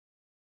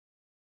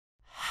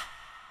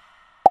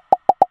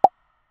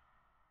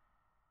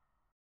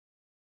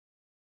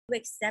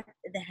accept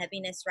the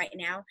heaviness right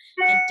now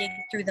and dig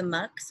through the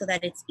muck so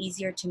that it's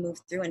easier to move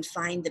through and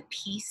find the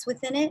peace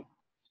within it.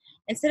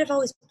 Instead of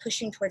always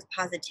pushing towards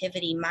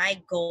positivity,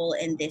 my goal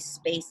in this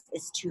space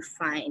is to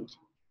find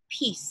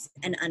peace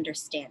and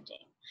understanding.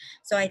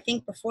 So I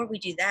think before we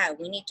do that,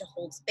 we need to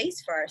hold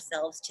space for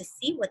ourselves to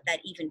see what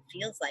that even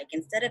feels like.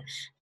 Instead of,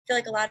 I feel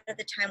like a lot of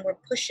the time we're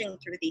pushing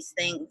through these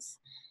things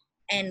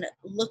and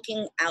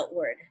looking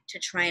outward to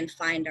try and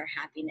find our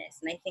happiness.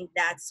 And I think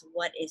that's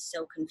what is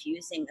so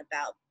confusing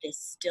about this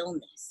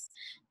stillness,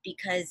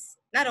 because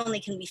not only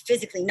can we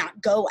physically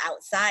not go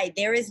outside,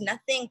 there is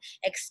nothing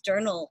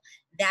external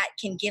that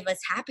can give us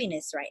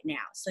happiness right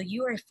now. So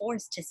you are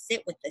forced to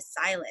sit with the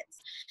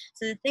silence.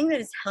 So the thing that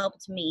has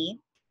helped me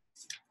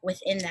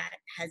within that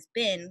has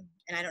been,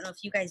 and I don't know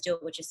if you guys do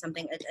it, which is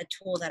something, a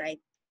tool that I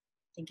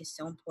think is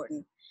so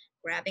important,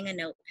 grabbing a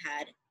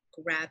notepad,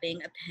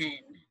 grabbing a pen,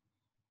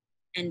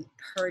 and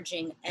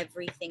purging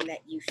everything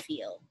that you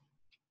feel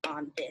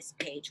on this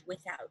page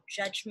without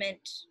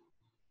judgment,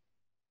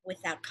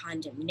 without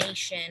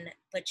condemnation,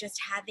 but just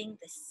having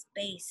the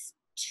space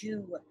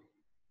to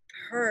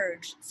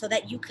purge so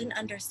that you can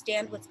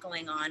understand what's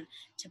going on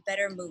to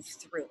better move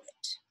through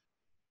it,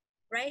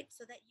 right?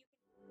 So that you